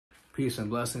Peace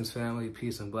and blessings, family.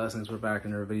 Peace and blessings. We're back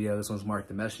in our video. This one's Mark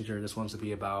the Messenger. This one's to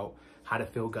be about how to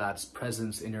feel God's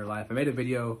presence in your life. I made a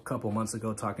video a couple months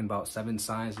ago talking about 7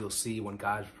 signs you'll see when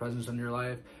God's presence in your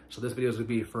life. So this video is going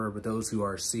to be for those who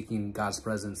are seeking God's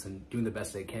presence and doing the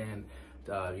best they can,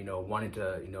 wanting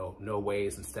to, know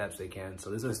ways and steps they can. So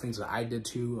these are the things that I did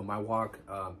too in my walk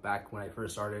back when I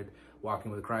first started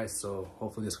walking with Christ. So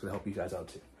hopefully this could help you guys out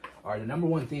too. All right, the number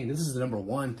one thing, this is the number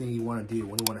one thing you want to do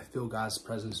when you want to feel God's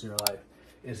presence in your life,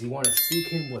 is you want to seek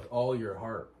him with all your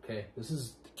heart, okay? This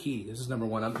is the key. This is number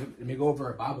one. Let me go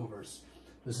over a Bible verse.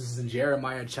 This is in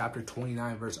Jeremiah chapter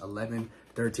 29, verse 11,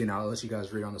 13. I'll let you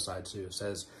guys read on the side too. It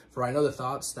says, "For I know the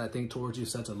thoughts that I think towards you,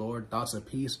 says the Lord, thoughts of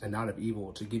peace and not of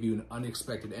evil, to give you an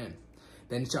unexpected end.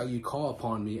 Then shall you call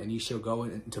upon me, and ye shall go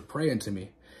in to pray unto me,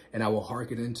 and I will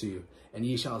hearken unto you. And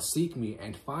ye shall seek me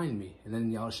and find me. And then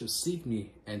y'all shall seek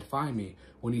me and find me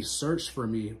when you search for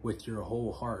me with your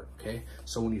whole heart." Okay?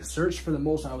 So when you search for the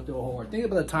Most High with your whole heart. Think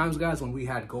about the times, guys, when we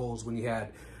had goals, when you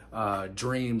had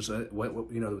dreams,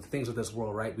 the things of this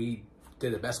world, right? We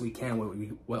did the best we can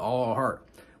with all our heart.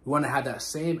 We want to have that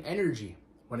same energy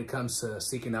when it comes to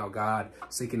seeking out God,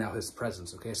 seeking out his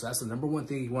presence, okay? So that's the number one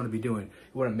thing you want to be doing.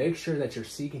 You want to make sure that you're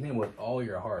seeking him with all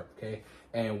your heart, okay?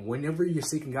 And whenever you're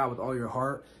seeking God with all your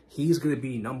heart, he's going to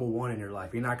be number one in your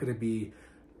life. You're not going to be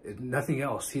nothing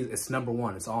else. It's number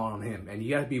one. It's all on him. And you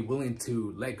got to be willing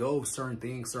to let go of certain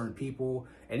things, certain people,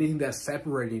 anything that's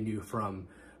separating you from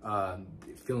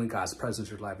feeling God's presence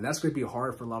in your life. And that's going to be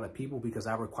hard for a lot of people because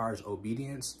that requires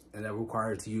obedience and that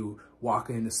requires you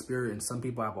walking in the Spirit. And some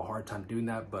people have a hard time doing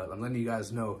that. But I'm letting you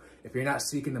guys know, if you're not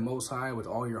seeking the Most High with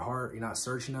all your heart, you're not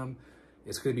searching him,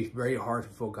 it's going to be very hard to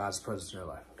feel God's presence in your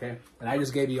life, okay? And I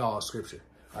just gave you all a scripture.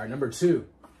 All right, number 2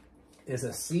 is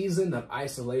a season of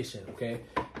isolation, okay?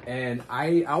 And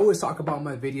I always talk about in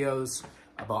my videos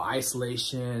about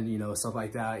isolation, stuff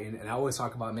like that. And I always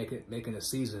talk about making a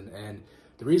season. And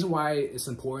the reason why it's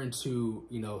important to,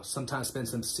 sometimes spend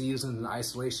some seasons in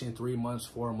isolation, 3 months,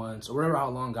 4 months, or whatever, how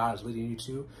long God is leading you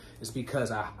to, is because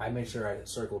I made sure I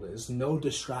circled it. There's no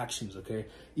distractions, okay?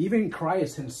 Even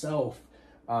Christ himself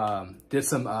did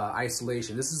some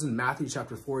isolation. This is in Matthew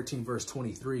chapter 14, verse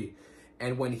 23.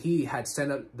 "And when he had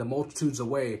sent up the multitudes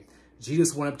away,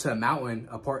 Jesus went up to a mountain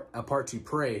apart to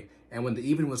pray. And when the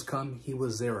evening was come, he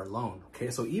was there alone." Okay,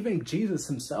 so even Jesus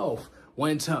himself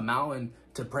went to a mountain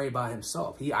to pray by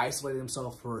himself. He isolated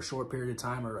himself for a short period of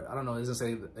time, or I don't know, it doesn't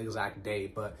say the exact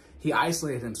date, but he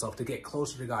isolated himself to get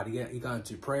closer to God. He got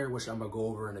into prayer, which I'm going to go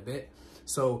over in a bit.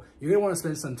 So you're going to want to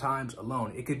spend some time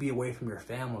alone. It could be away from your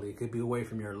family. It could be away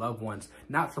from your loved ones.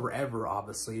 Not forever,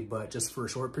 obviously, but just for a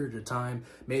short period of time.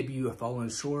 Maybe you have fallen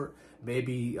short.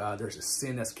 Maybe there's a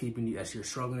sin that's keeping you, as you're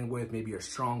struggling with, maybe your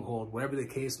stronghold, whatever the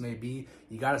case may be.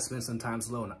 You got to spend some time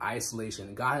alone in isolation.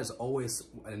 And God has always,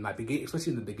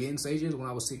 especially in the beginning stages when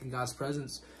I was seeking God's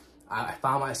presence, I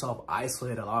found myself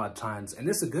isolated a lot of times. And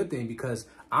this is a good thing because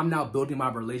I'm now building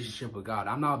my relationship with God.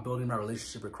 I'm now building my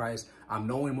relationship with Christ. I'm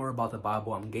knowing more about the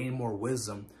Bible. I'm gaining more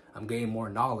wisdom. I'm gaining more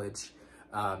knowledge.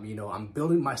 I'm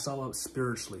building myself up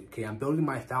spiritually, okay? I'm building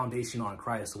my foundation on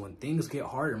Christ. So when things get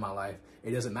hard in my life,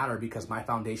 it doesn't matter because my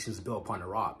foundation is built upon a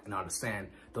rock and not a sand.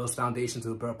 Those foundations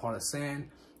are built upon a sand.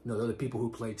 They're the people who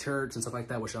play church and stuff like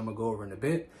that, which I'm going to go over in a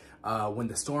bit. When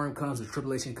the storm comes, the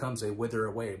tribulation comes, they wither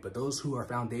away. But those who are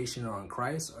foundational on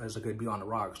Christ are going to be on the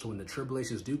rock. So when the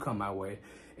tribulations do come my way,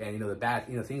 and the bad,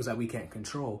 things that we can't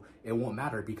control, it won't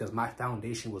matter because my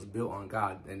foundation was built on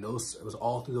God. And it was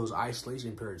all through those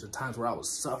isolation periods, the times where I was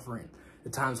suffering, the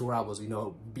times where I was,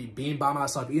 being by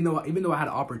myself, even though I had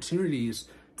opportunities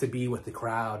to be with the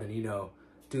crowd and,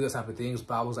 do those type of things,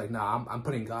 but I was like, nah, I'm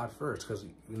putting God first because,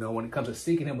 when it comes to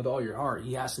seeking him with all your heart,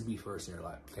 he has to be first in your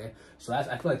life, okay? So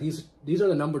I feel like these are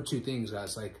the number 2 things,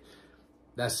 guys. Like,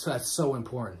 that's so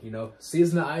important,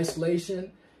 season of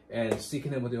isolation and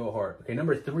seeking him with your heart. Okay,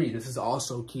 number 3, this is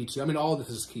also key too. All this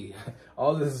is key.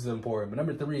 All this is important. But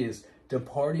number 3 is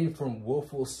departing from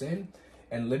willful sin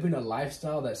and living a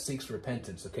lifestyle that seeks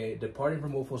repentance, okay? Departing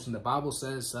from willful sin. The Bible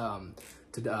says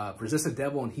to resist the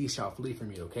devil and he shall flee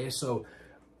from you, okay? So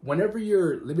whenever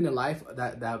you're living a life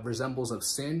that resembles of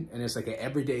sin and it's like an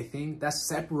everyday thing, that's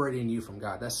separating you from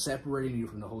God. That's separating you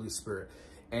from the Holy Spirit.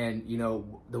 And,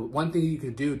 the one thing you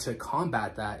can do to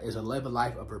combat that is to live a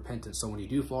life of repentance. So when you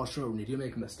do fall short, when you do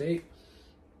make a mistake,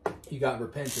 you got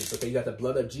repentance, okay? You got the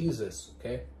blood of Jesus,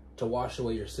 okay, to wash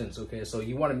away your sins, okay? So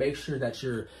you want to make sure that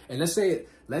and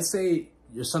let's say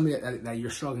you're something that you're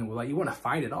struggling with, like you want to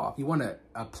fight it off. You want to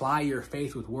apply your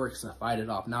faith with works and fight it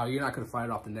off. Now, you're not going to fight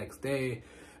it off the next day.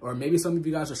 Or maybe some of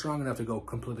you guys are strong enough to go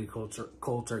completely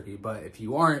cold turkey. But if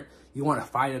you aren't, you want to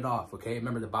fight it off, okay?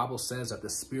 Remember, the Bible says that the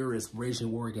spirit is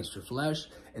waging war against your flesh,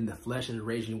 and the flesh is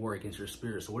waging war against your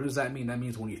spirit. So what does that mean? That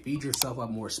means when you feed yourself up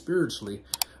more spiritually,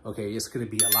 okay, it's going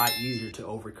to be a lot easier to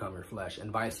overcome your flesh,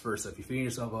 and vice versa. If you feed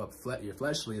yourself up your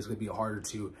fleshly, it's going to be harder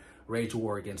to rage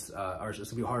war against, or it's going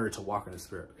to be harder to walk in the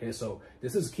spirit, okay? So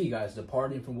this is key, guys,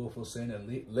 departing from willful sin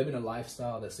and living a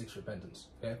lifestyle that seeks repentance,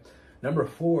 okay? Number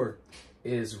 4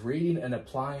 is reading and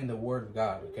applying the word of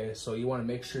God, okay? So you want to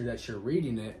make sure that you're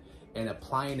reading it and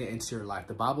applying it into your life.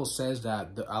 The Bible says that,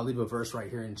 I'll leave a verse right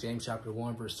here in James chapter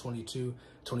 1, verse 22,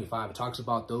 25. It talks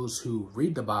about those who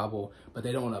read the Bible, but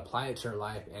they don't want to apply it to their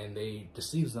life, and they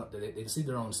deceive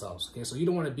their own selves, okay? So you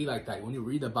don't want to be like that. When you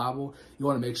read the Bible, you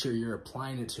want to make sure you're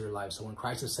applying it to your life. So when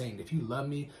Christ is saying, if you love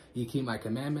me, you keep my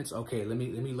commandments, okay, let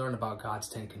me learn about God's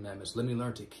 10 commandments. Let me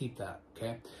learn to keep that,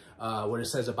 okay? What it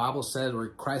says, the Bible says, where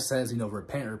Christ says,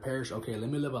 repent or perish. Okay, let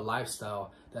me live a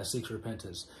lifestyle that seeks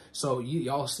repentance. So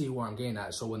y'all see where I'm getting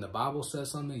at. So when the Bible says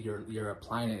something, you're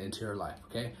applying it into your life,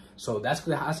 okay? So that's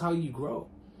how you grow.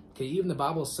 Okay, even the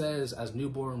Bible says, as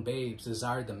newborn babes,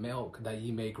 desire the milk that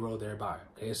ye may grow thereby.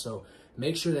 Okay, so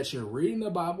make sure that you're reading the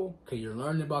Bible. Okay, you're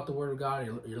learning about the Word of God.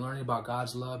 You're learning about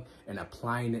God's love and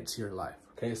applying it to your life.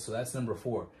 Okay, so that's number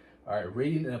 4. All right,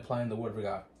 reading and applying the Word of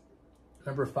God.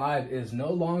 Number 5 is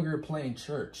no longer playing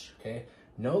church, okay?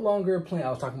 No longer playing, I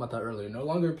was talking about that earlier, no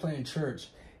longer playing church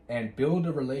and build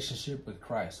a relationship with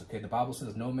Christ, okay? The Bible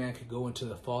says no man can go into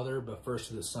the Father, but first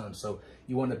to the Son. So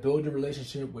you want to build a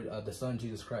relationship with the Son,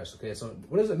 Jesus Christ, okay? So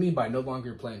what does it mean by no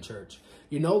longer playing church?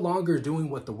 You're no longer doing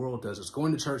what the world does. It's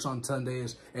going to church on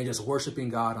Sundays and just worshiping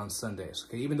God on Sundays,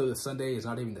 okay? Even though the Sunday is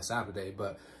not even the Sabbath day,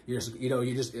 but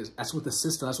that's what the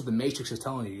system, that's what the matrix is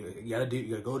telling you. You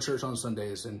gotta go to church on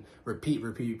Sundays and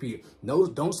repeat. No,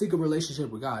 don't seek a relationship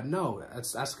with God. No,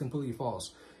 that's completely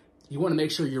false. You want to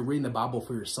make sure you're reading the Bible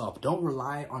for yourself. Don't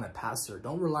rely on a pastor.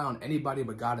 Don't rely on anybody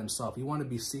but God himself. You want to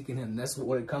be seeking him. And that's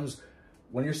what it comes,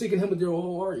 when you're seeking him with your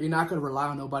whole heart, you're not going to rely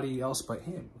on nobody else but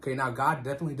him. Okay, now God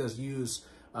definitely does use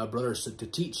brothers to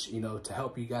teach, to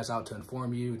help you guys out, to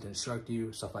inform you, to instruct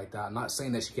you, stuff like that. I'm not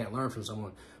saying that you can't learn from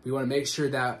someone. But you want to make sure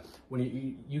that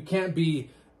when you can't be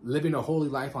living a holy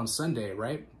life on Sunday,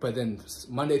 right? But then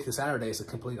Monday through Saturday is the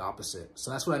complete opposite.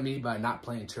 So that's what I mean by not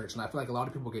playing church. And I feel like a lot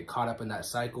of people get caught up in that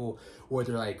cycle where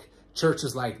they're like, church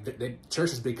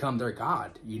has become their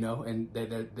God, and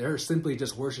they're simply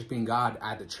just worshiping God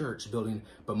at the church building.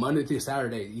 But Monday through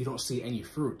Saturday, you don't see any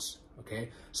fruits.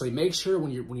 Okay, so you make sure when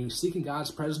you're seeking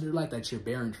God's presence in your life that you're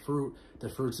bearing fruit, the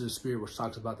fruits of the Spirit, which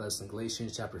talks about that in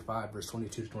Galatians chapter 5, verse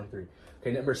 22 to 23.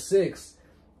 Okay, number 6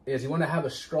 is you want to have a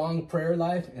strong prayer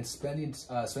life and spend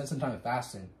some time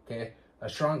fasting. Okay, a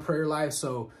strong prayer life.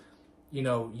 So, you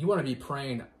want to be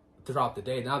praying throughout the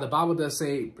day. Now, the Bible does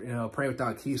say, pray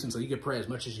without ceasing, so you can pray as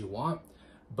much as you want.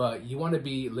 But you want to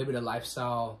be living a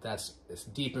lifestyle that's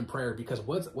deep in prayer, because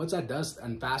what that does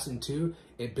and fasting too,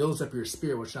 it builds up your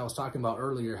spirit, which I was talking about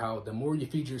earlier, how the more you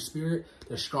feed your spirit,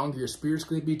 the stronger your spirit's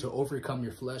going to be to overcome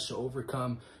your flesh, to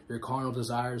overcome your carnal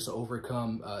desires, to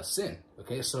overcome sin.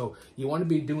 Okay, so you want to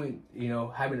be doing,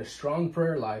 having a strong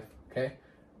prayer life, okay?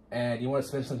 And you want to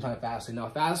spend some time fasting. Now,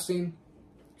 fasting,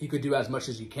 you could do as much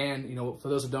as you can. For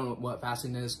those who don't know what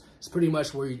fasting is, it's pretty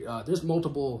much where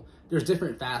there's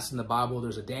different fasts in the Bible.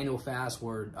 There's a Daniel fast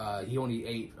where he only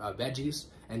ate veggies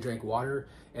and drank water.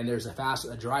 And there's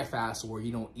a dry fast where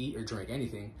you don't eat or drink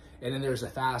anything. And then there's a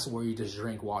fast where you just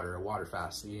drink water, a water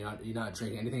fast. You're not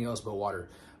drinking anything else but water.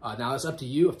 Now, it's up to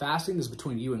you. Fasting is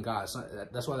between you and God.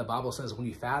 That's why the Bible says when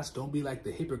you fast, don't be like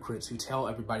the hypocrites who tell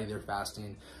everybody they're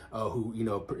fasting,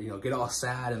 who get all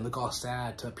sad and look all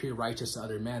sad to appear righteous to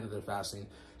other men that they're fasting.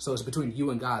 So it's between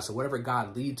you and God. So whatever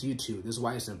God leads you to, this is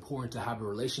why it's important to have a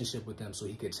relationship with him, so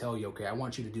he could tell you, okay, I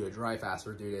want you to do a dry fast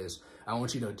for 3 days. I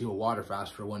want you to do a water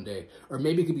fast for 1 day. Or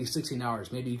maybe it could be 16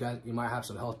 hours. Maybe you might have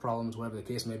some health problems, whatever the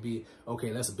case may be.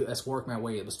 Okay, let's work my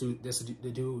way. Let's do a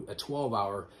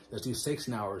 12-hour. Let's do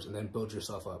 16 hours and then build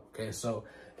yourself up. Okay, so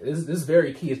this is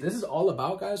very key. This is all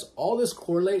about, guys, all this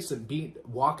correlates to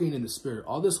walking in the Spirit.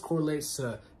 All this correlates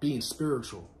to being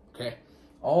spiritual, okay?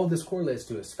 All this correlates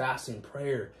to is fasting,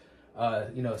 prayer,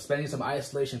 spending some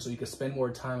isolation so you can spend more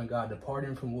time with God,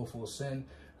 departing from willful sin,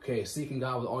 okay, seeking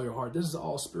God with all your heart. This is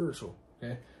all spiritual,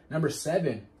 okay? Number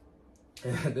 7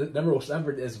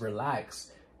 is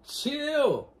relax.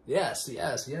 Chill. Yes,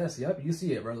 yep, you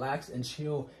see it. Relax and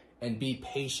chill and be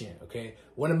patient, okay?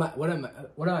 What do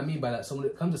I mean by that? So when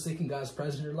it comes to seeking God's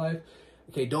presence in your life,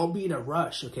 Okay, don't be in a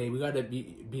rush. Okay, we gotta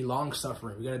be long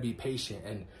suffering. We gotta be patient.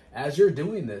 And as you're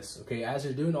doing this, okay, as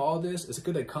you're doing all this, it's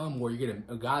gonna come where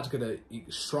God's gonna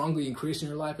strongly increase in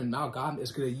your life, and now God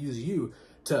is gonna use you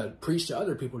to preach to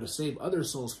other people, to save other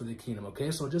souls for the kingdom.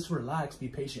 Okay, so just relax, be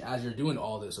patient as you're doing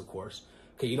all this, of course.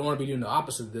 Okay, you don't want to be doing the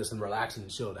opposite of this and relaxing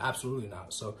and chilled. Absolutely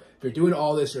not. So if you're doing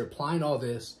all this, you're applying all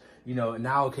this, you know,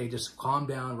 now, okay, just calm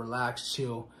down, relax,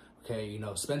 chill. Okay, you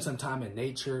know, spend some time in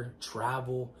nature,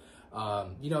 travel,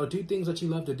 you know, do things that you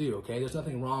love to do. Okay, there's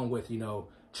nothing wrong with, you know,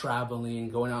 traveling,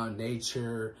 going out in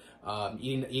nature,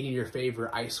 eating your favorite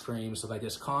ice cream. So like,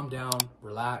 just calm down,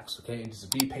 relax, okay, and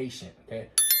just be patient. Okay,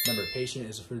 remember, patient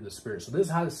is the fruit of the Spirit. So this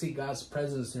is how to seek God's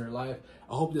presence in your life.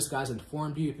 I hope this guy's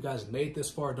informed you. If you guys made this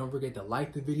far, don't forget to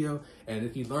like the video. And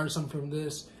if you learned something from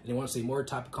this and you want to see more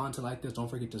type of content like this, don't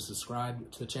forget to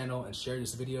subscribe to the channel and share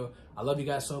this video. I love you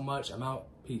guys so much. I'm out.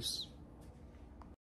 Peace.